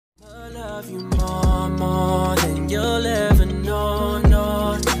love you more than you'll ever know,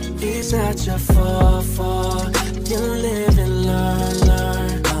 no. It's not your fault, you live and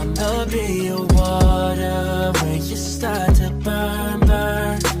learn. I'll be your water when you start to burn,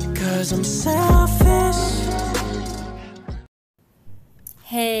 'cause I'm selfish.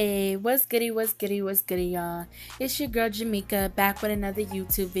 Hey, what's goody, y'all? It's your girl Jamaica back with another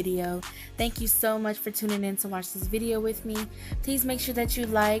YouTube video. Thank you so much for tuning in to watch this video with me. Please make sure that you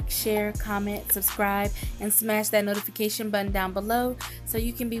like, share, comment, subscribe, and smash that notification button down below so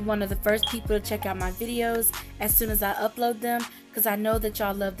you can be one of the first people to check out my videos as soon as I upload them, because I know that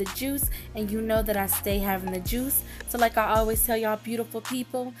y'all love the juice and you know that I stay having the juice. So like I always tell y'all beautiful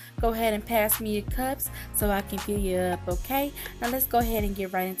people, go ahead and pass me your cups so I can fill you up, okay? Now let's go ahead and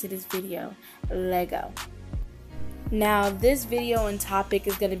get right into this video. Let's go. Now this video and topic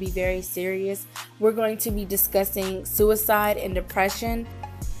is going to be very serious. We're going to be discussing suicide and depression.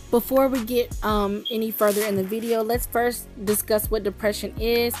 Before we get any further in the video, let's first discuss what depression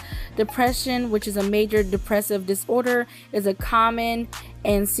is. Depression, which is a major depressive disorder, is a common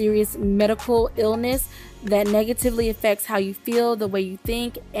and serious medical illness that negatively affects how you feel, the way you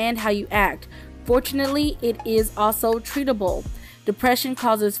think, and how you act. Fortunately, it is also treatable. Depression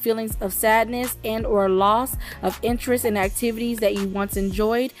causes feelings of sadness and or loss of interest in activities that you once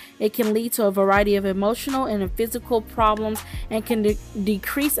enjoyed. It can lead to a variety of emotional and physical problems and can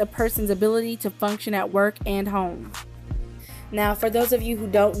decrease a person's ability to function at work and home. Now, for those of you who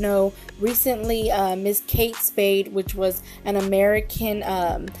don't know, recently Miss Kate Spade, which was an American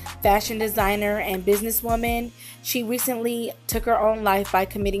fashion designer and businesswoman, she recently took her own life by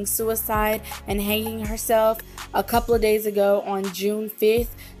committing suicide and hanging herself a couple of days ago on June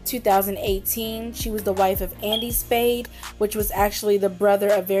 5th, 2018. She was the wife of Andy Spade, which was actually the brother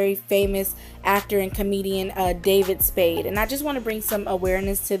of very famous actor and comedian David Spade. And I just want to bring some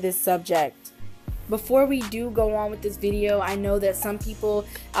awareness to this subject. Before we do go on with this video, I know that some people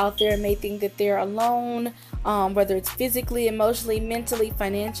out there may think that they're alone, whether it's physically, emotionally, mentally,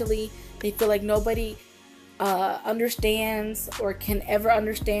 financially. They feel like nobody understands or can ever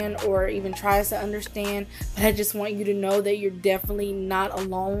understand or even tries to understand. But I just want you to know that you're definitely not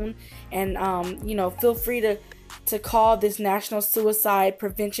alone. And, you know, feel free to call this National Suicide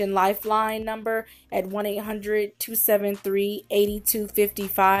Prevention Lifeline number at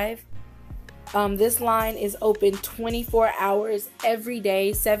 1-800-273-8255. This line is open 24 hours every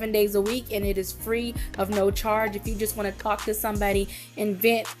day, 7 days a week, and it is free of no charge. If you just want to talk to somebody and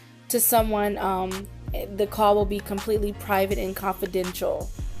vent to someone, the call will be completely private and confidential.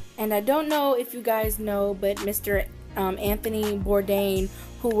 And I don't know if you guys know, but Mr. Anthony Bourdain,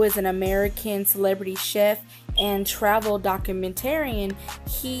 who was an American celebrity chef and travel documentarian,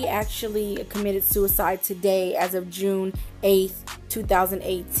 he actually committed suicide today as of June 8th,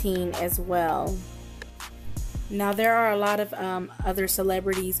 2018 as well. Now there are a lot of other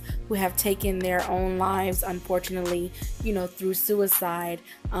celebrities who have taken their own lives, unfortunately, you know, through suicide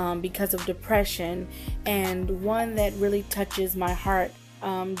because of depression. And one that really touches my heart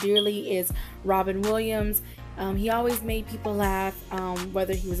dearly is Robin Williams. He always made people laugh,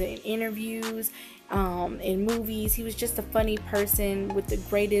 whether he was in interviews, in movies. He was just a funny person with the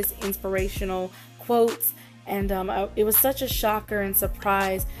greatest inspirational quotes. And it was such a shocker and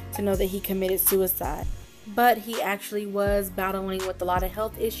surprise to know that he committed suicide. But he actually was battling with a lot of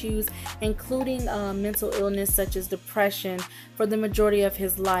health issues, including mental illness such as depression, for the majority of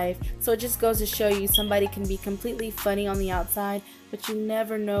his life. So it just goes to show you somebody can be completely funny on the outside, but you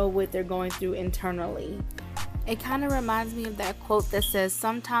never know what they're going through internally. It kind of reminds me of that quote that says,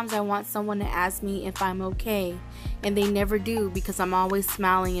 "Sometimes I want someone to ask me if I'm okay, and they never do because I'm always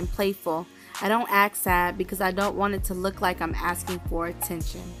smiling and playful. I don't act sad because I don't want it to look like I'm asking for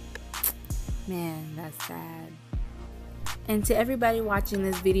attention." Man, that's sad. And to everybody watching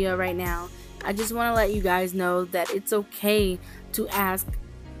this video right now, I just want to let you guys know that it's okay to ask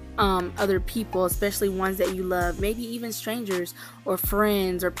other people, especially ones that you love, maybe even strangers or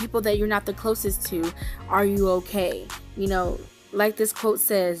friends or people that you're not the closest to, are you okay? You know, like this quote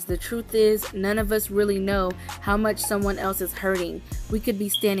says, the truth is none of us really know how much someone else is hurting. We could be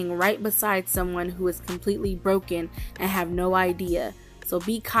standing right beside someone who is completely broken and have no idea. So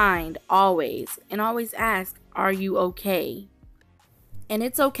be kind always, and always ask, are you okay? And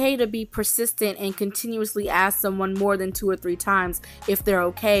it's okay to be persistent and continuously ask someone more than 2 or 3 times if they're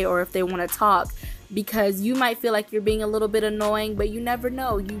okay or if they want to talk, because you might feel like you're being a little bit annoying, but you never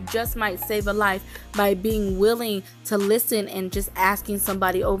know. You just might save a life by being willing to listen and just asking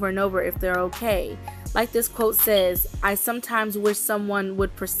somebody over and over if they're okay. Like this quote says, I sometimes wish someone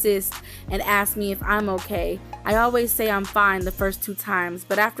would persist and ask me if I'm okay. I always say I'm fine the first 2 times,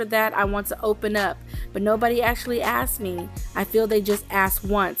 but after that I want to open up, but nobody actually asked me. I feel they just asked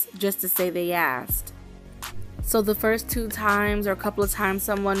once just to say they asked. So the first 2 times or a couple of times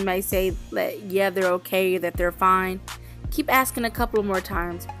someone may say that yeah, they're okay, that they're fine. Keep asking a couple more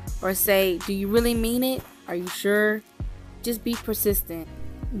times, or say, do you really mean it? Are you sure? Just be persistent.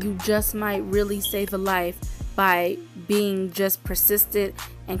 You just might really save a life by being just persistent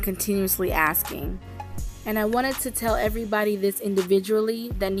and continuously asking. And I wanted to tell everybody this individually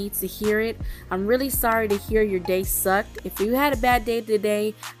that needs to hear it. I'm really sorry to hear your day sucked. If you had a bad day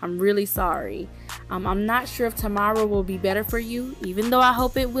today, I'm really sorry. I'm not sure if tomorrow will be better for you, even though I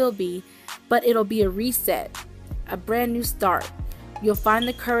hope it will be, but it'll be a reset, a brand new start. You'll find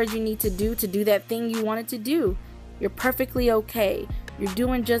the courage you need to do that thing you wanted to do. You're perfectly okay. You're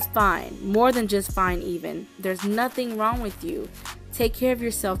doing just fine, more than just fine even. There's nothing wrong with you. Take care of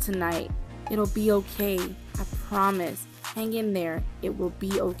yourself tonight. It'll be okay. I promise. Hang in there. It will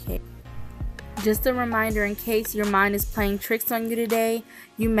be okay. Just a reminder, in case your mind is playing tricks on you today,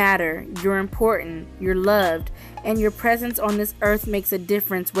 you matter, you're important, you're loved, and your presence on this earth makes a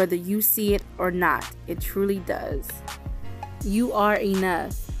difference whether you see it or not. It truly does. You are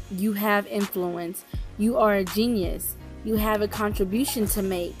enough. You have influence. You are a genius. You have a contribution to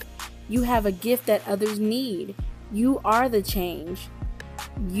make. You have a gift that others need. You are the change.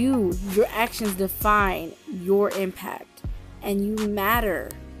 Your actions define your impact. And you matter.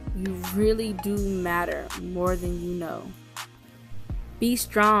 You really do matter more than you know. Be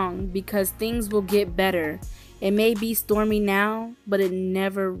strong, because things will get better. It may be stormy now, but it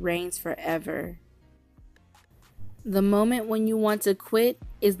never rains forever. The moment when you want to quit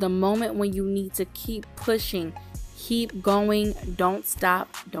is the moment when you need to keep pushing. Keep going. Don't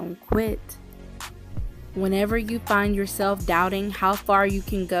stop. Don't quit. Whenever you find yourself doubting how far you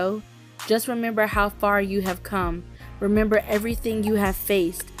can go, just remember how far you have come. Remember everything you have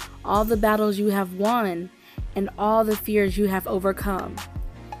faced, all the battles you have won, and all the fears you have overcome.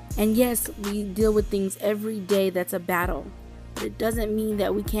 And yes, we deal with things every day that's a battle, but it doesn't mean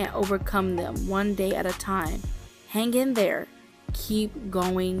that we can't overcome them one day at a time. Hang in there. Keep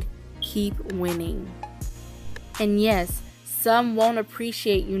going. Keep winning. And yes, some won't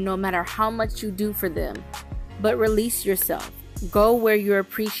appreciate you no matter how much you do for them, but release yourself. Go where you're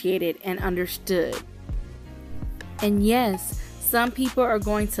appreciated and understood. And yes, some people are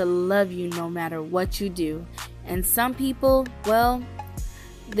going to love you no matter what you do. And some people, well,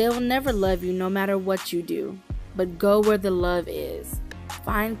 they'll never love you no matter what you do. But go where the love is.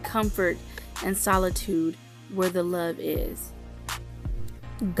 Find comfort and solitude where the love is.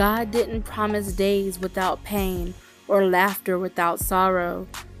 God didn't promise days without pain, or laughter without sorrow,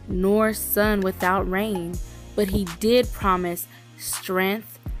 nor sun without rain, but He did promise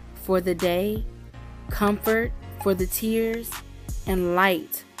strength for the day, comfort for the tears, and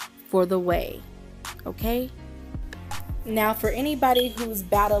light for the way. Okay? Now, for anybody who's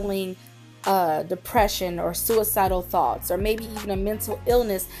battling depression or suicidal thoughts, or maybe even a mental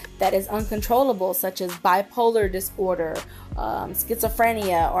illness that is uncontrollable, such as bipolar disorder,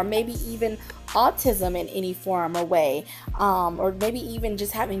 schizophrenia, or maybe even autism in any form or way, or maybe even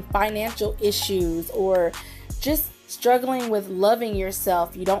just having financial issues, or just struggling with loving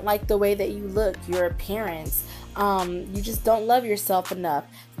yourself. You don't like the way that you look, your appearance. You just don't love yourself enough.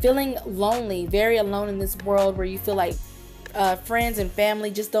 Feeling lonely, very alone in this world, where you feel like friends and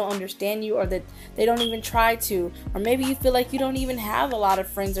family just don't understand you, or that they don't even try to, or maybe you feel like you don't even have a lot of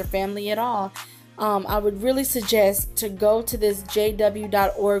friends or family at all. I would really suggest to go to this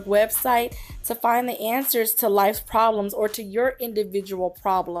jw.org website to find the answers to life's problems, or to your individual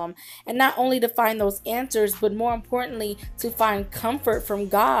problem, and not only to find those answers, but more importantly to find comfort from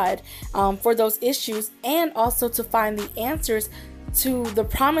God for those issues, and also to find the answers to the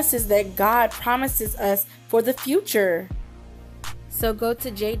promises that God promises us for the future. So go to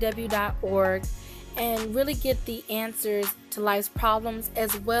jw.org and really get the answers to life's problems,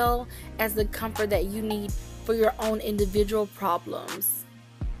 as well as the comfort that you need for your own individual problems.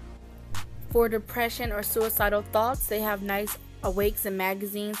 For depression or suicidal thoughts, they have nice awakes and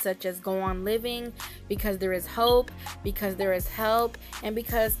magazines such as Go On Living, Because There Is Hope, Because There Is Help, and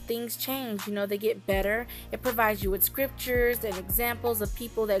Because Things Change. They get better. It provides you with scriptures and examples of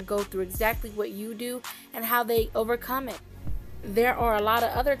people that go through exactly what you do and how they overcome it. There are a lot of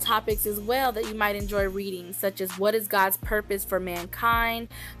other topics as well that you might enjoy reading, such as what is God's purpose for mankind,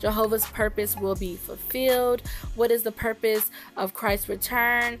 Jehovah's purpose will be fulfilled, what is the purpose of Christ's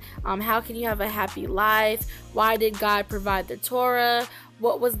return, how can you have a happy life, why did God provide the Torah,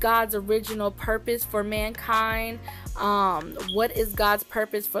 what was God's original purpose for mankind? What is God's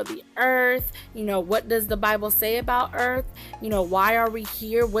purpose for the earth? You know, what does the Bible say about earth? You know, why are we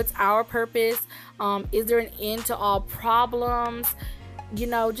here? What's our purpose? Is there an end to all problems? You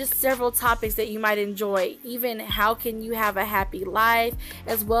know, just several topics that you might enjoy. Even how can you have a happy life,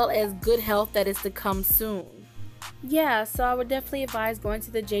 as well as good health that is to come soon. Yeah, so I would definitely advise going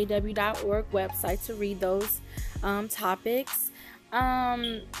to the jw.org website to read those topics.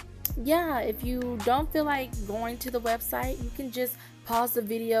 Yeah, if you don't feel like going to the website, you can just pause the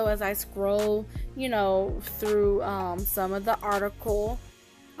video as I scroll, you know, through some of the article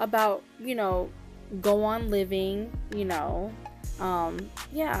about, you know, go on living, you know.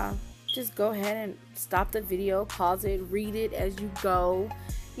 Yeah, just go ahead and stop the video, pause it, read it as you go,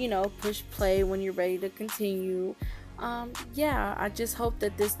 you know, push play when you're ready to continue. Yeah, I just hope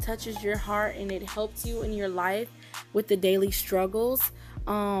that this touches your heart and it helps you in your life with the daily struggles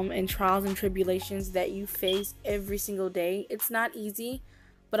and trials and tribulations that you face every single day. It's not easy,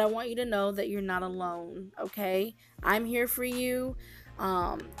 but I want you to know that you're not alone, okay? I'm here for you.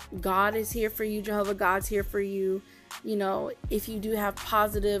 God is here for you. Jehovah God's here for you. You know, if you do have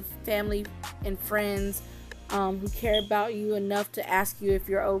positive family and friends who care about you enough to ask you if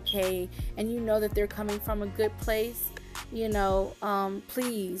you're okay, and you know that they're coming from a good place, you know,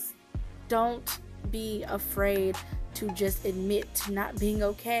 please don't be afraid to just admit to not being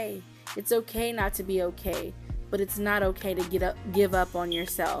okay. It's okay not to be okay, but it's not okay to give up on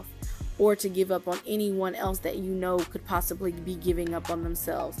yourself, or to give up on anyone else that you know could possibly be giving up on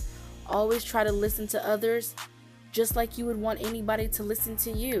themselves. Always try to listen to others just like you would want anybody to listen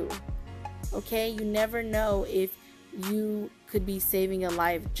to you. Okay? You never know if you could be saving a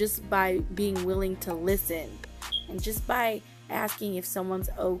life just by being willing to listen, and just by asking if someone's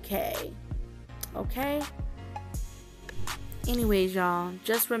okay. Okay? Anyways, y'all,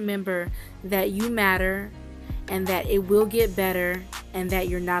 just remember that you matter, and that it will get better, and that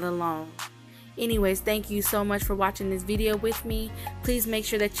you're not alone. Anyways, thank you so much for watching this video with me. Please make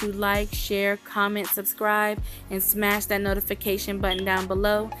sure that you like, share, comment, subscribe, and smash that notification button down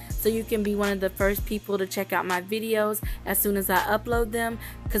below so you can be one of the first people to check out my videos as soon as I upload them,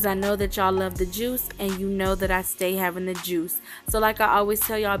 because I know that y'all love the juice, and you know that I stay having the juice. So like I always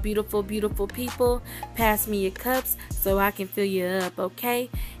tell y'all, beautiful, beautiful people, pass me your cups so I can fill you up, okay?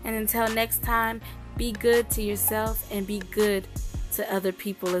 And until next time, be good to yourself and be good to other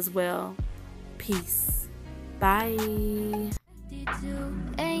people as well. Peace. Bye.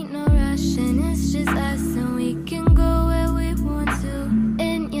 Ain't no rush, and it's just us and we